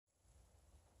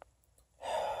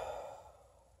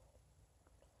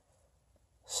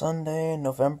Sunday,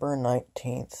 November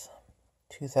 19th,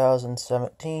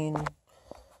 2017,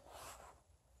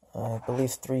 I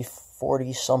believe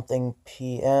 3:40 something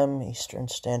p.m. Eastern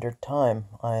Standard Time.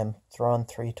 I am Thrawn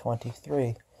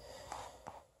 323.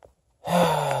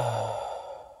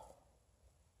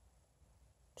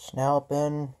 It's now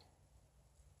been...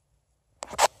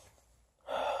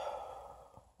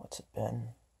 what's it been?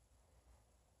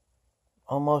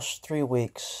 Almost 3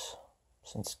 weeks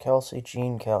since Kelsey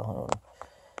Jean Calhoun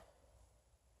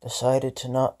decided to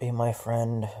not be my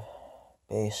friend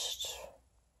based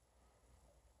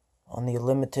on the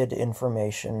limited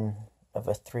information of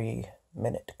a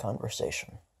 3-minute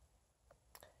conversation.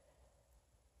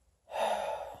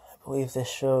 I believe this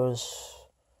shows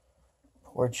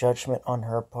poor judgment on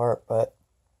her part, but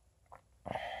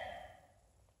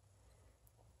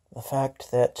the fact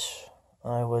that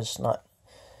I was not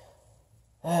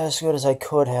as good as I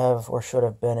could have or should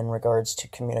have been in regards to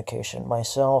communication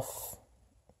myself,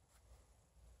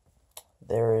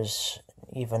 there is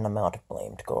an even amount of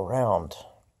blame to go around.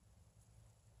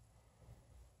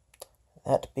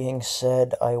 That being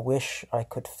said, I wish I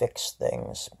could fix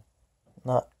things,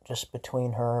 not just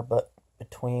between her, but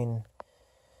between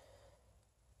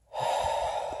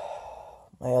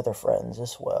my other friends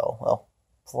as well. Well,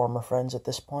 former friends at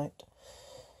this point.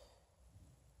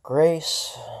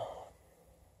 Grace,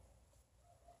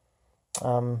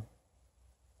 not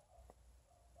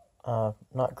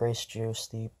Grace Juice,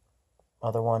 the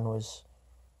other one was,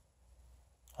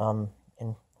 who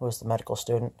was the medical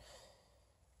student,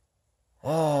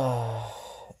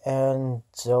 and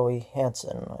Zoe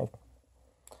Hansen.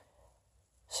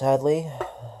 Sadly,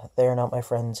 they are not my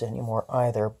friends anymore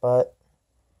either, but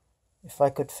if I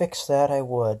could fix that, I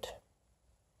would.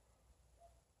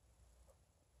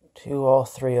 To all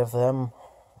three of them,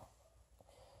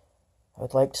 I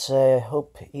would like to say I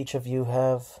hope each of you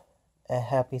have a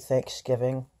happy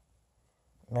Thanksgiving,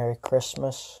 Merry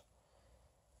Christmas,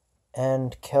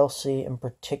 and Kelsey in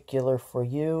particular for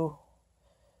you,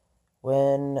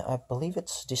 when I believe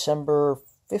it's December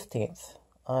 15th.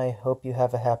 I hope you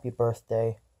have a happy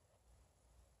birthday.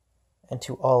 And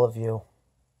to all of you,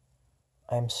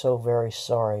 I am so very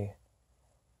sorry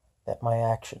that my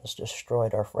actions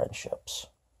destroyed our friendships.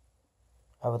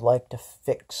 I would like to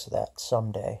fix that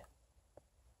someday.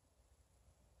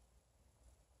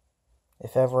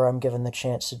 If ever I'm given the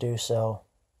chance to do so,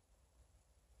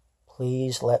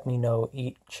 please let me know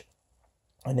each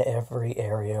and every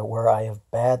area where I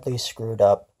have badly screwed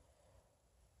up,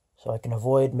 so I can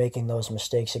avoid making those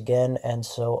mistakes again, and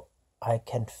so I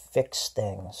can fix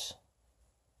things.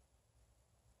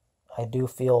 I do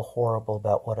feel horrible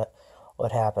about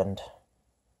what happened,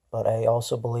 but I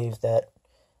also believe that,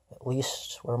 at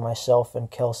least where myself and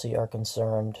Kelsey are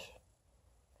concerned,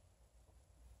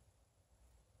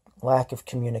 lack of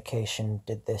communication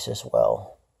did this as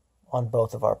well, on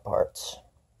both of our parts.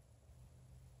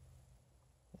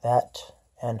 That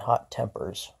and hot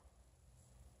tempers.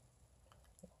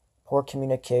 Poor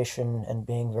communication and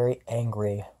being very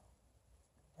angry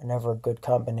are never a good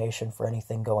combination for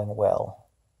anything going well.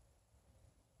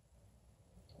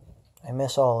 I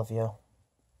miss all of you.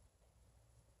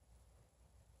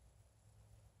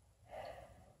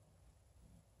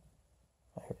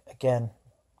 Again,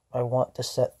 I want to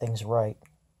set things right.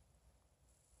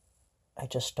 I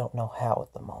just don't know how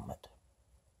at the moment.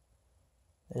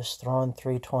 This is Thrawn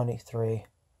 323.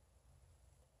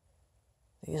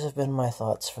 These have been my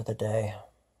thoughts for the day.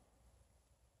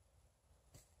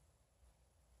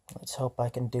 Let's hope I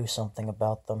can do something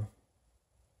about them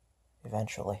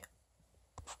eventually.